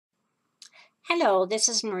Hello, this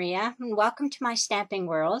is Maria, and welcome to my stamping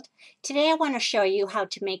world. Today I want to show you how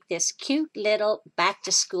to make this cute little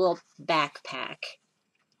back-to-school backpack.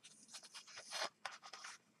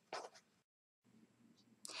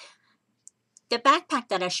 The backpack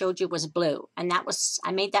that I showed you was blue, and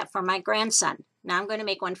I made that for my grandson. Now I'm going to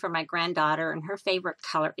make one for my granddaughter, and her favorite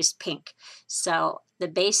color is pink. So the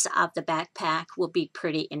base of the backpack will be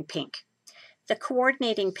pretty in pink. The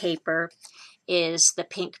coordinating paper is the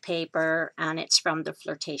pink paper, and it's from the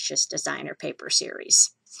Flirtatious Designer paper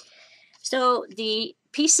series. So the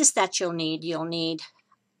pieces that you'll need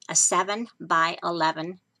a 7 by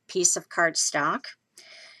 11 piece of cardstock.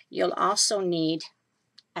 You'll also need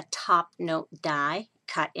a top note die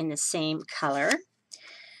cut in the same color.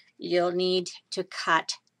 You'll need to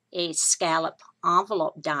cut a scallop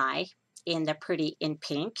envelope die in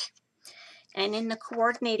pink. And in the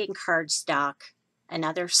coordinating cardstock,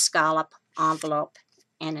 another scallop envelope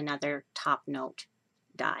and another top note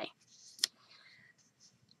die.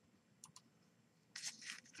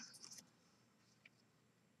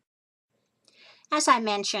 As I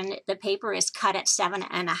mentioned, the paper is cut at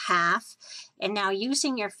 7.5, and now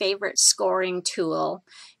using your favorite scoring tool,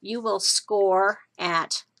 you will score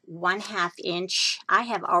at 1/2 inch. I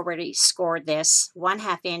have already scored this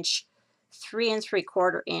 1/2 inch, 3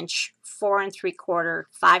 3/4 inch, 4 3/4,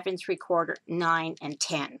 5 3/4, 9 and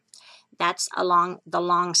 10. That's along the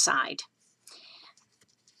long side.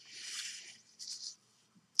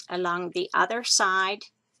 Along the other side,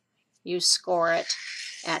 you score it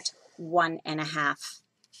at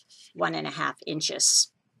 1.5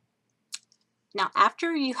 inches. Now,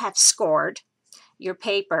 after you have scored your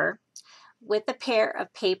paper with a pair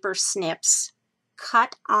of paper snips,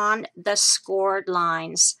 cut on the scored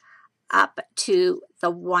lines up to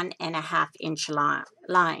the 1.5 inch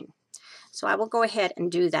line. So I will go ahead and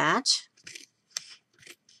do that.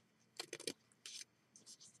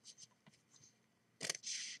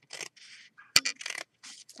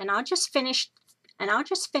 And I'll just finish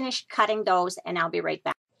cutting those, and I'll be right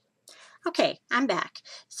back. Okay, I'm back.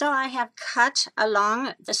 So I have cut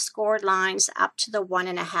along the scored lines up to the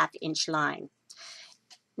 1.5 inch line.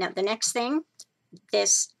 Now the next thing,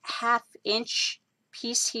 this 1/2 inch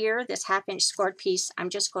piece here, this 1/2 inch scored piece, I'm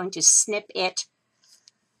just going to snip it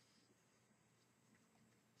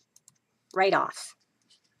right off.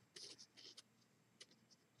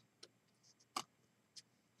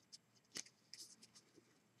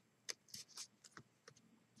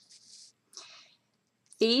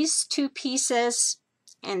 These two pieces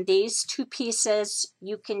and these two pieces,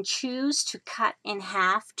 you can choose to cut in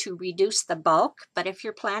half to reduce the bulk, but if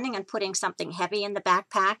you're planning on putting something heavy in the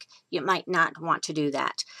backpack, you might not want to do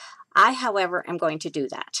that. I, however, am going to do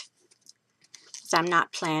that. So I'm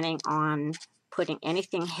not planning on putting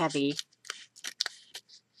anything heavy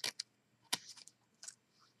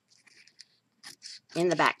in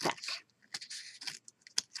the backpack.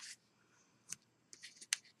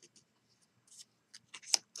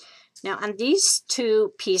 Now on these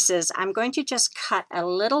two pieces, I'm going to just cut a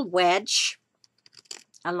little wedge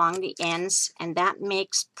along the ends, and that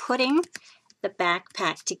makes putting the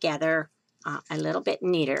backpack together a little bit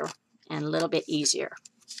neater and a little bit easier.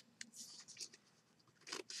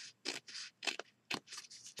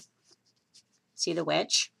 See the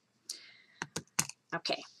wedge?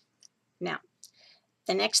 Okay, now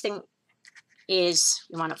the next thing is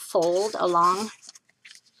you want to fold along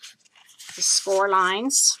the score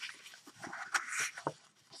lines.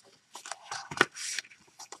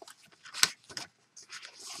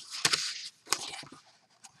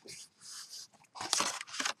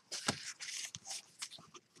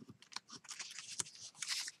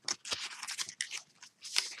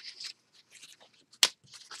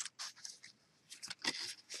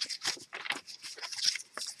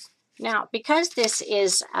 Now, because this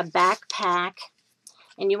is a backpack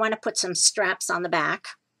and you want to put some straps on the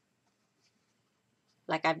back,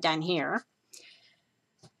 like I've done here,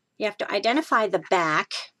 you have to identify the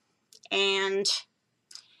back and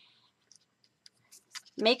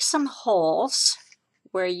make some holes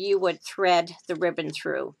where you would thread the ribbon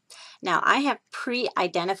through. Now, I have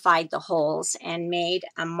pre-identified the holes and made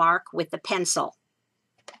a mark with the pencil.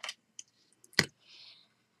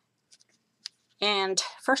 And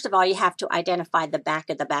first of all, you have to identify the back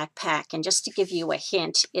of the backpack. And just to give you a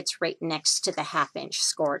hint, it's right next to the 1/2 inch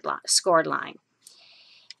scored line.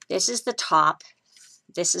 This is the top.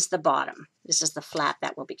 This is the bottom. This is the flap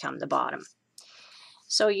that will become the bottom.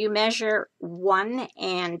 So you measure 1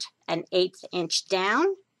 1/8 inch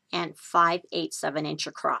down and 5/8 of an inch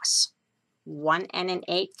across. 1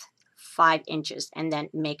 1/8, 5 inches, and then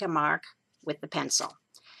make a mark with the pencil.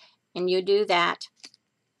 And you do that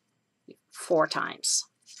 4 times.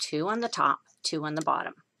 2 on the top, 2 on the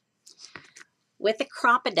bottom. With the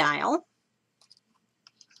crocodile,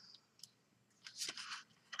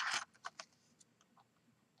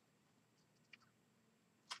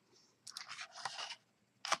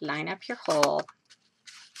 line up your hole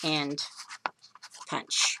and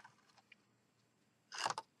punch.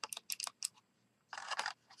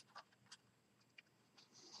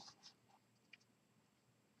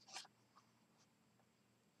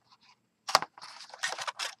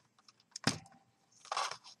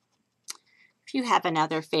 If you have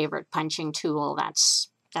another favorite punching tool,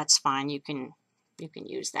 that's fine. You can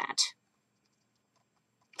use that.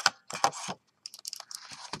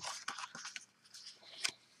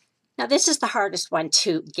 Now this is the hardest one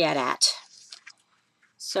to get at.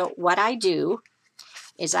 So what I do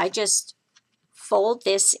is I just fold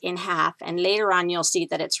this in half, and later on you'll see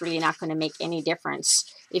that it's really not going to make any difference.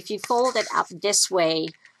 If you fold it up this way,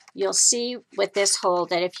 you'll see with this hole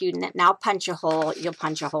that if you now punch a hole, you'll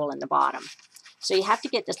punch a hole in the bottom. So you have to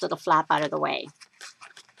get this little flap out of the way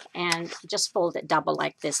and just fold it double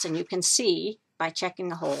like this, and you can see by checking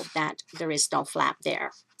the hole that there is no flap there.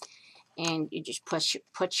 And you just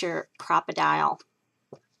put your crocodile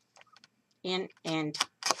in and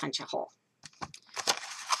punch a hole.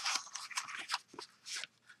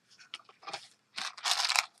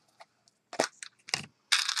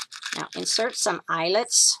 Now insert some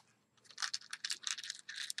eyelets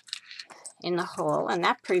in the hole, and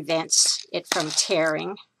that prevents it from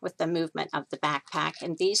tearing with the movement of the backpack.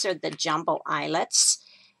 And these are the jumbo eyelets,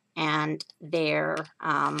 and they're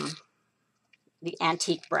the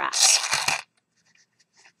antique brass.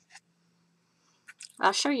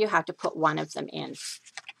 I'll show you how to put one of them in.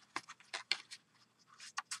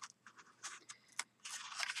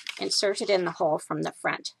 Insert it in the hole from the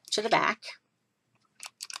front to the back.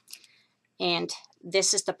 And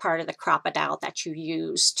this is the part of the crocodile that you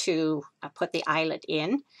use to put the eyelet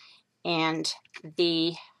in. And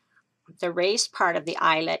the raised part of the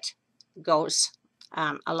eyelet goes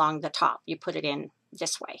along the top. You put it in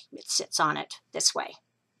this way. It sits on it this way.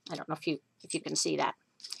 I don't know if you can see that.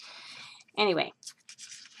 Anyway.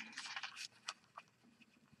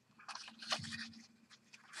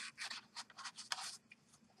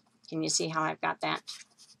 Can you see how I've got that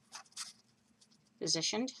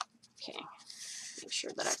positioned? Okay, make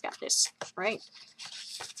sure that I've got this right.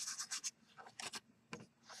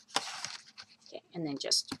 Okay, and then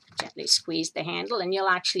just gently squeeze the handle, and you'll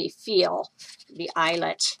actually feel the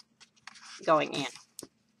eyelet going in.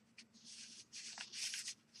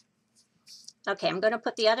 Okay, I'm going to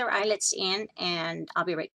put the other eyelets in, and I'll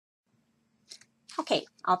be right. Okay,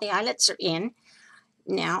 all the eyelets are in.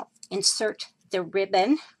 Now insert the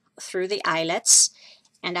ribbon through the eyelets,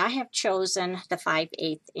 and I have chosen the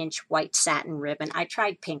 5/8 inch white satin ribbon. I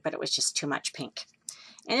tried pink, but it was just too much pink.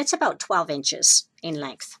 And it's about 12 inches in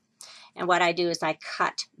length. And what I do is I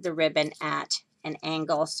cut the ribbon at an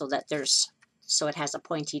angle so that it has a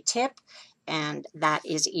pointy tip, and that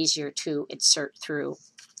is easier to insert through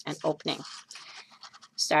an opening.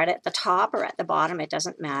 Start at the top or at the bottom, it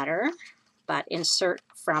doesn't matter, but insert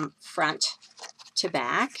from front to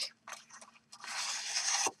back.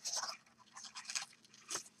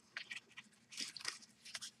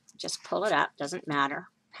 Just pull it up, doesn't matter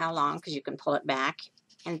how long, because you can pull it back.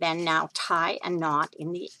 And then now tie a knot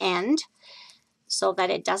in the end so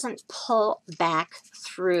that it doesn't pull back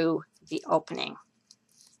through the opening.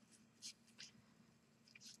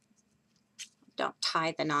 Don't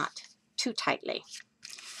tie the knot too tightly.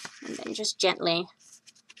 And then just gently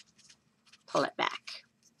pull it back.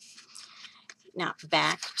 Now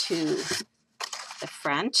back to the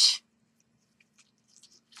front.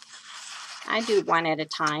 I do one at a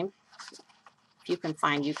time. If you can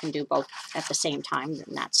find you can do both at the same time,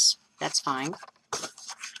 then that's fine.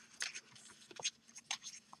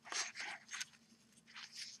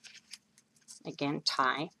 Again,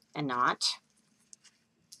 tie a knot.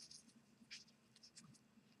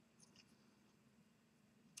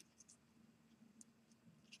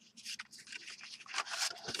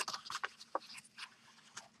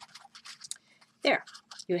 There,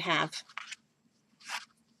 you have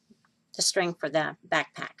the string for the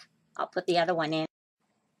backpack. I'll put the other one in.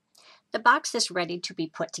 The box is ready to be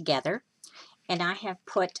put together, and I have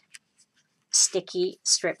put sticky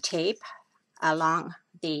strip tape along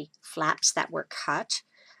the flaps that were cut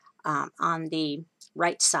on the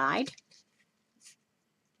right side,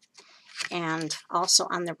 and also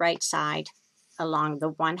on the right side along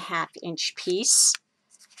the 1/2 inch piece,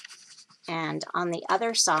 and on the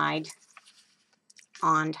other side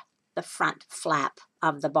on the front flap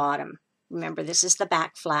of the bottom. Remember, this is the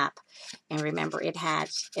back flap, and remember it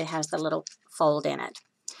has the little fold in it.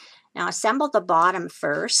 Now assemble the bottom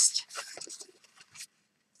first.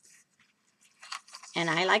 And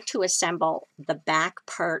I like to assemble the back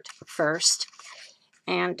part first.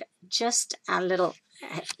 And just a little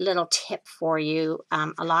tip for you.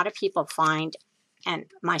 A lot of people find, and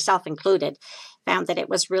myself included, found that it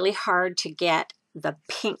was really hard to get the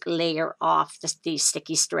pink layer off the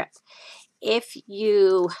sticky strip. If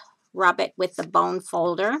you rub it with the bone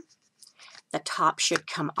folder, the top should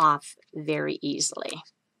come off very easily.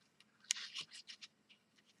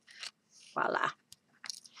 Voila.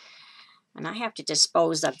 And I have to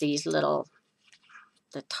dispose of these the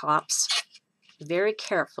tops very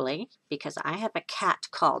carefully because I have a cat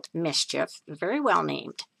called Mischief, very well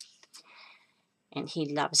named. And he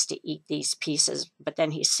loves to eat these pieces, but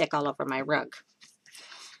then he's sick all over my rug.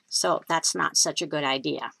 So that's not such a good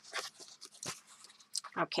idea.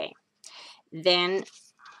 Okay, then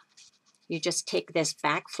you just take this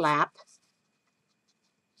back flap.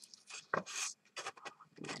 I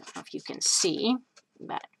don't know if you can see,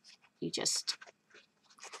 but you just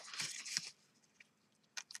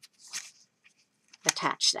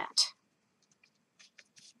attach that.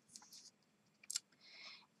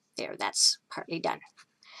 There, that's partly done.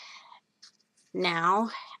 Now,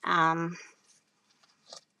 okay.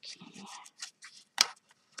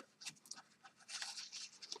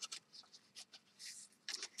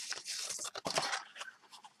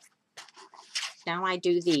 Now I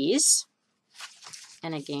do these,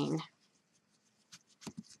 and again,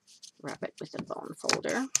 rub it with a bone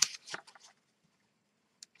folder.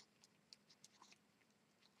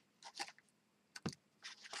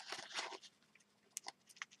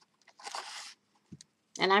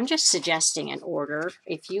 And I'm just suggesting an order.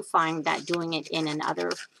 If you find that doing it in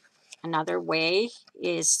another way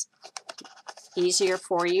is easier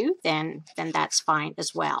for you, then that's fine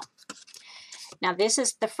as well. Now this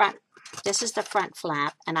is the front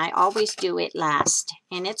flap, and I always do it last,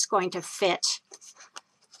 and it's going to fit.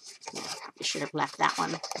 I probably should have left that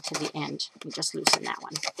one to the end. Let me just loosen that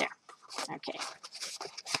one. There. Okay.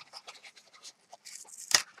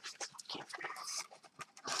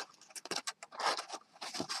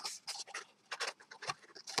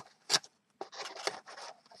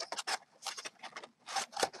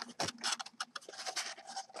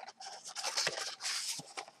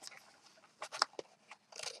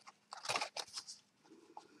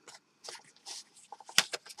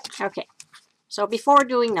 Okay, so before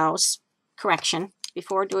doing those,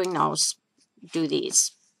 before doing those, do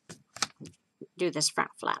these. Do this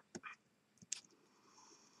front flap.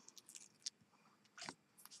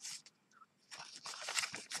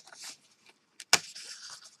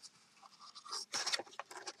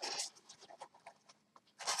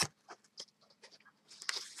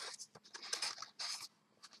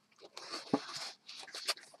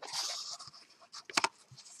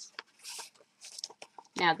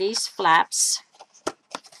 Now these flaps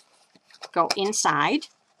go inside.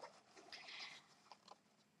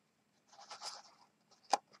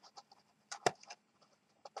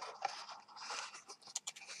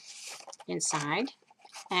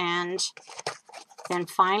 And then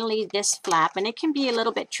finally this flap, and it can be a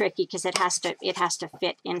little bit tricky because it has to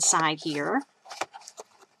fit inside here.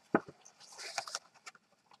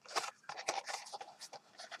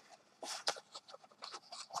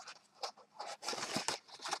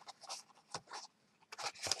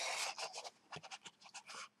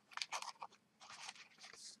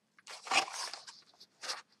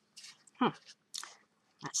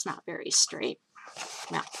 That's not very straight.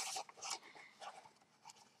 Now,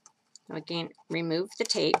 so again, remove the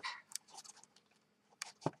tape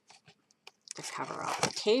to cover off the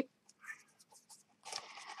tape,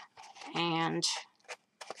 and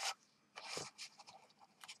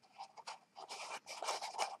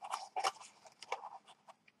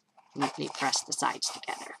neatly press the sides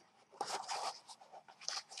together.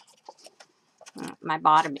 My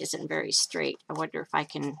bottom isn't very straight. I wonder if I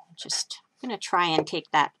can just, I'm going to try and take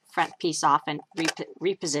that front piece off and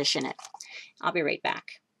reposition it. I'll be right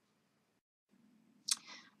back.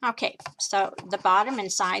 Okay, so the bottom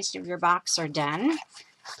and sides of your box are done,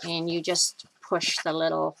 and you just push the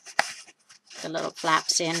little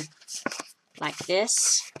flaps in like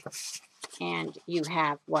this, and you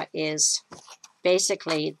have what is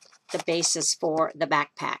basically the basis for the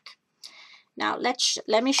backpack. Now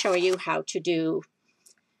let me show you how to do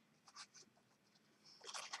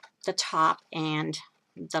the top and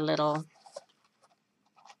the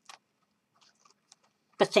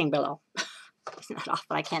thing below. It's not off,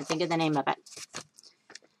 but I can't think of the name of it.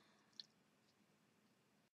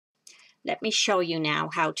 Let me show you now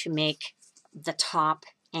how to make the top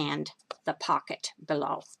and the pocket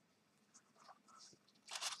below.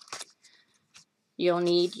 you'll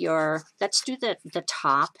need your, let's do the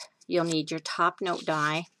top. You'll need your top note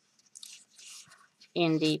die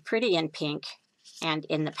in the Pretty in Pink and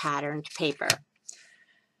in the patterned paper.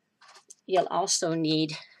 You'll also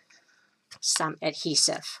need some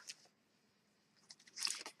adhesive.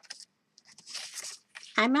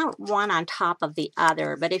 I mount one on top of the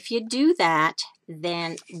other, but if you do that,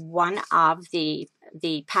 then one of the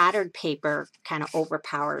patterned paper kind of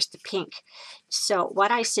overpowers the pink. So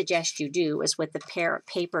what I suggest you do is with the pair of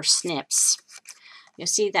paper snips, you'll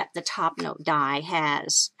see that the top note die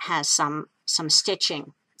has some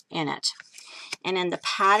stitching in it. And in the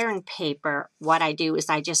pattern paper, what I do is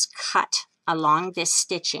I just cut along this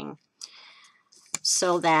stitching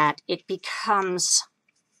so that it becomes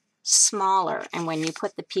smaller, and when you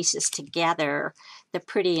put the pieces together, the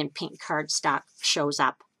Pretty in Pink cardstock shows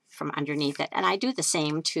up from underneath it. And I do the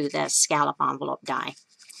same to the scallop envelope die.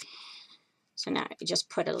 So now you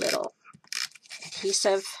just put a little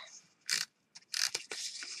adhesive.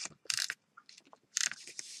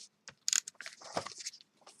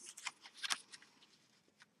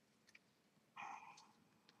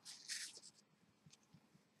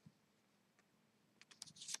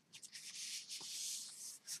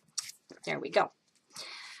 There we go.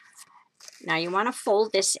 Now you want to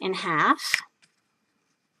fold this in half.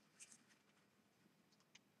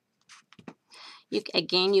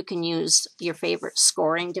 Again, you can use your favorite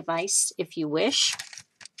scoring device if you wish.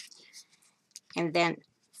 And then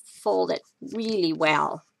fold it really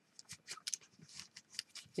well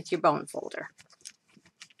with your bone folder.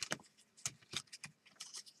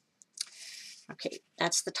 Okay,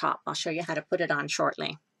 that's the top. I'll show you how to put it on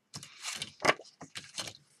shortly.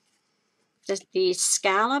 The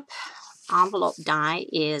scallop envelope die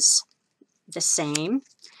is the same,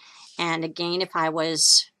 and again, if I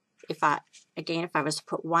was to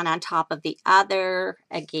put one on top of the other,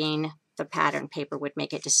 again, the pattern paper would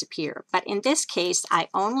make it disappear. But in this case, I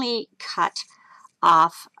only cut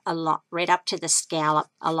off right up to the scallop,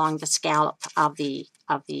 along the scallop of the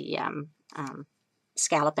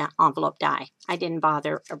scallop envelope die. I didn't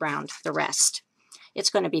bother around the rest. It's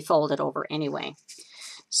going to be folded over anyway.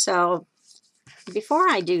 So before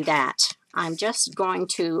I do that, I'm just going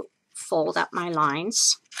to fold up my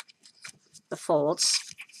lines, the folds.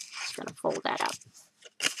 Just going to fold that up.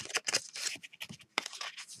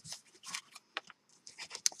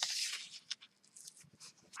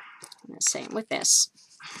 And the same with this.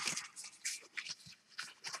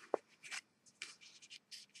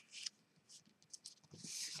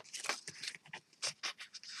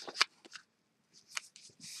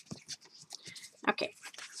 Okay,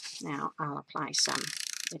 now I'll apply some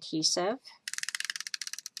adhesive.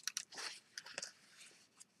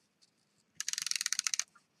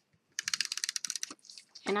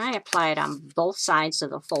 And I apply it on both sides of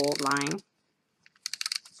the fold line.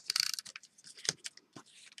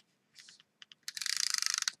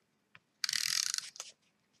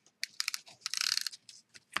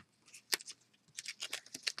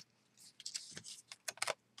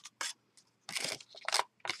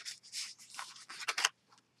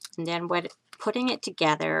 And then putting it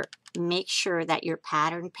together, make sure that your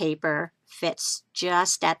pattern paper fits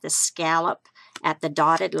just at the scallop, at the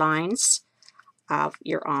dotted lines of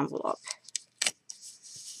your envelope.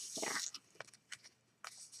 There.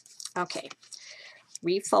 Okay.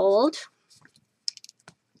 Refold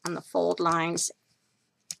on the fold lines,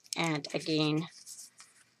 and again,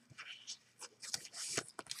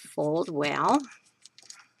 fold well.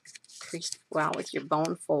 Crease well with your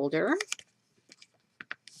bone folder.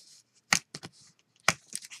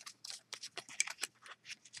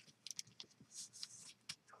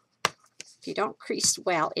 If you don't crease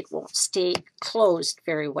well, it won't stay closed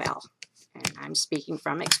very well. And I'm speaking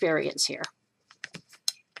from experience here.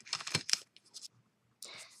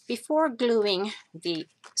 Before gluing the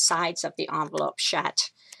sides of the envelope shut,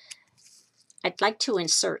 I'd like to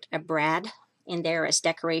insert a brad in there as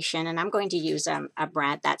decoration, and I'm going to use a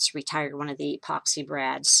brad that's retired, one of the epoxy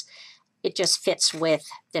brads. It just fits with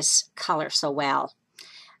this color so well.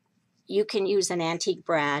 You can use an antique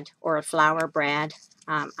brad or a flower brad.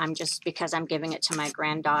 Because I'm giving it to my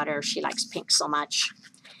granddaughter, she likes pink so much,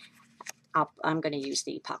 I'm going to use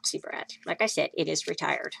the epoxy brad. Like I said, it is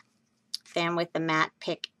retired. Then with the matte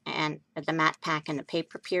pick and the matte pack and the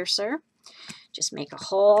paper piercer, just make a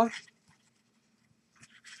hole.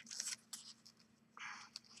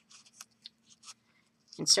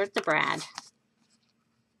 Insert the brad.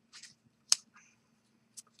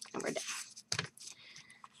 And we're done.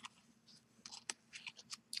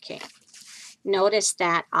 Okay. Notice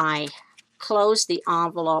that I closed the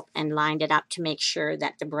envelope and lined it up to make sure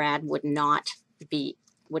that the brad would not be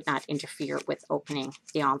would not interfere with opening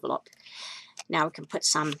the envelope. Now we can put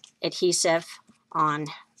some adhesive on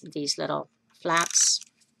these little flaps.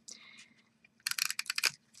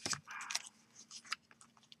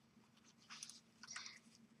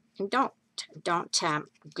 And don't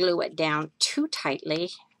glue it down too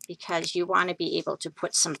tightly, because you want to be able to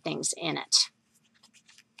put some things in it.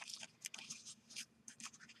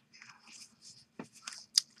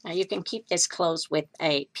 Now you can keep this closed with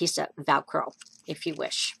a piece of Velcro if you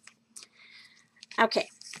wish. Okay.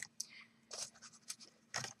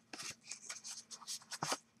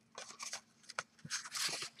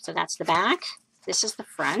 So that's the back. This is the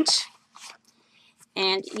front.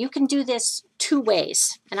 And you can do this two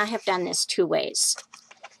ways, and I have done this two ways.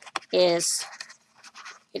 Is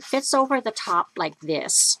it fits over the top like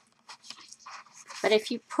this, but if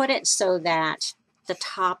you put it so that the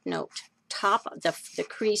top of the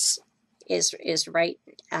crease is right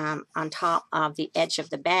on top of the edge of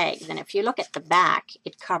the bag, then if you look at the back,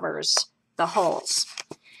 it covers the holes.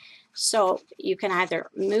 So you can either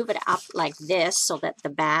move it up like this so that the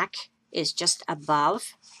back is just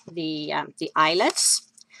above the eyelets,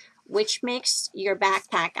 which makes your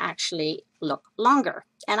backpack actually look longer.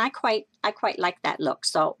 And I quite like that look,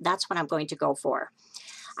 so that's what I'm going to go for.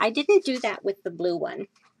 I didn't do that with the blue one.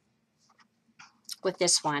 With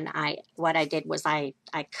this one, what I did was I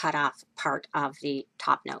cut off part of the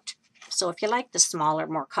top note. So if you like the smaller,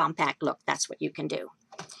 more compact look, that's what you can do.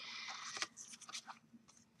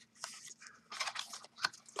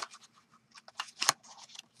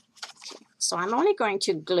 So I'm only going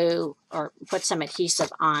to glue or put some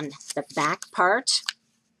adhesive on the back part,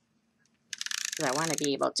 because I want to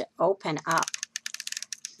be able to open up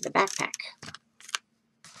the backpack.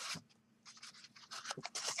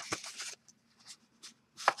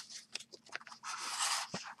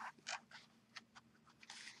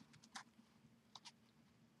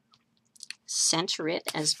 Center it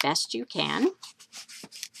as best you can.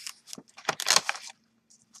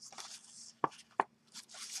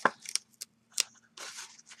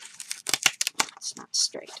 It's not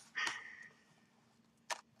straight.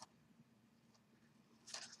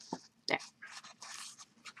 There.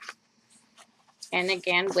 And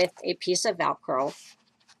again, with a piece of Velcro,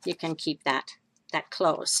 you can keep that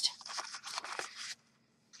closed.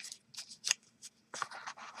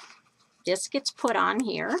 This gets put on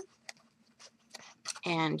here,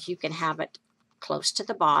 and you can have it close to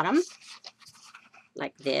the bottom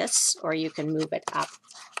like this, or you can move it up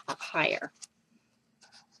higher.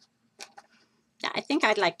 Now, I think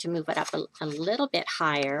I'd like to move it up a little bit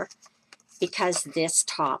higher, because this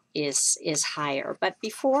top is higher. But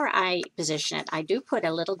before I position it, I do put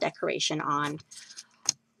a little decoration on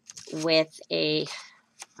with a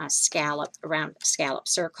scallop, around scallop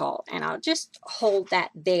circle, and I'll just hold that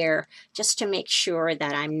there just to make sure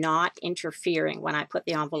that I'm not interfering when I put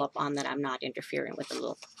the envelope on, that I'm not interfering with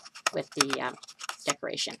the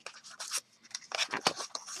decoration. I'll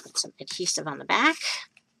put some adhesive on the back.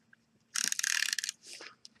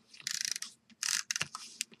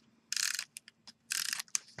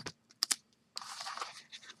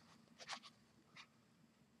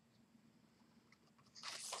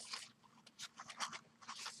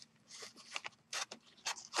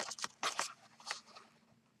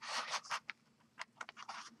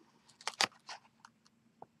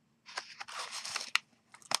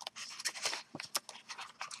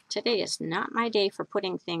 Today is not my day for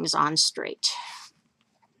putting things on straight.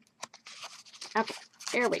 Okay,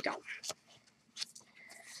 there we go.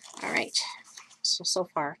 All right, so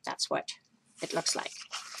far that's what it looks like.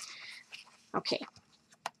 Okay,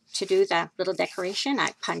 to do the little decoration,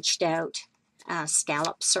 I punched out a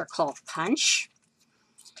scallop circle punch.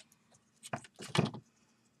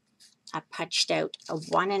 I punched out a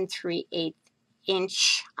 1 3/8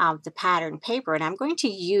 inch of the pattern paper, and I'm going to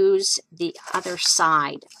use the other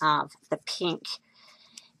side of the pink.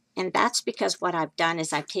 And that's because what I've done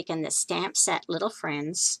is I've taken the stamp set Little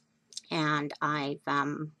Friends, and I've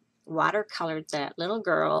watercolored the little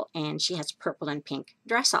girl, and she has purple and pink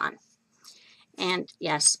dress on. And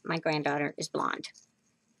yes, my granddaughter is blonde.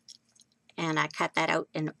 And I cut that out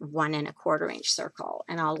in 1 1/4 inch circle,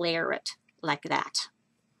 and I'll layer it like that.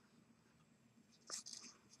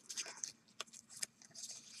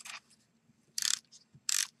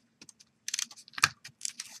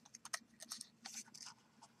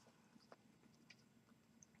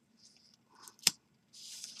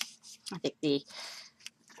 I think the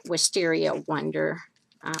Wisteria Wonder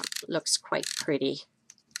looks quite pretty.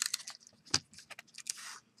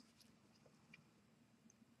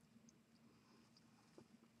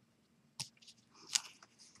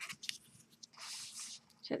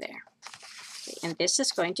 So there. Okay. and this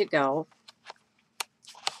is going to go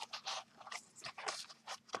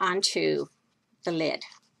onto the lid.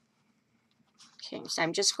 Okay, so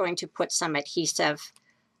I'm just going to put some adhesive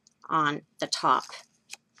on the top.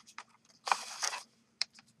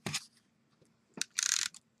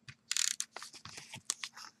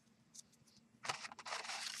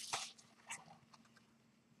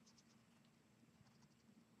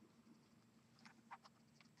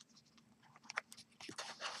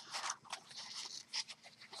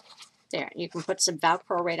 There, you can put some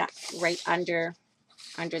Velcro right under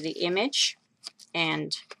the image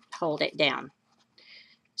and hold it down.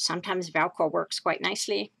 Sometimes Velcro works quite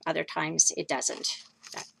nicely, other times it doesn't.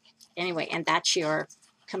 Anyway, and that's your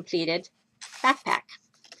completed backpack.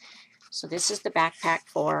 So this is the backpack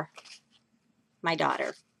for my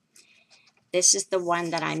daughter. This is the one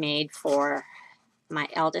that I made for my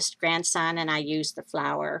eldest grandson, and I used the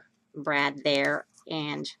flower brad there,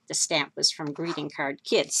 and the stamp was from Greeting Card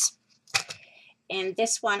Kids. And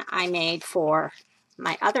this one I made for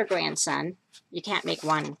my other grandson. You can't make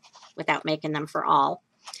one without making them for all.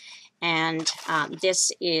 And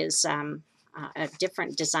this is a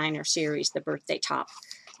different designer series, the Birthday Top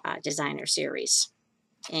designer series.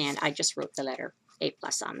 And I just wrote the letter A+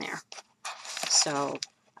 on there. So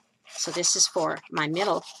this is for my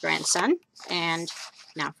middle grandson, and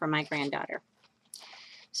now for my granddaughter.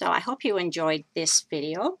 So I hope you enjoyed this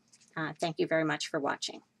video. Thank you very much for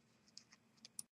watching.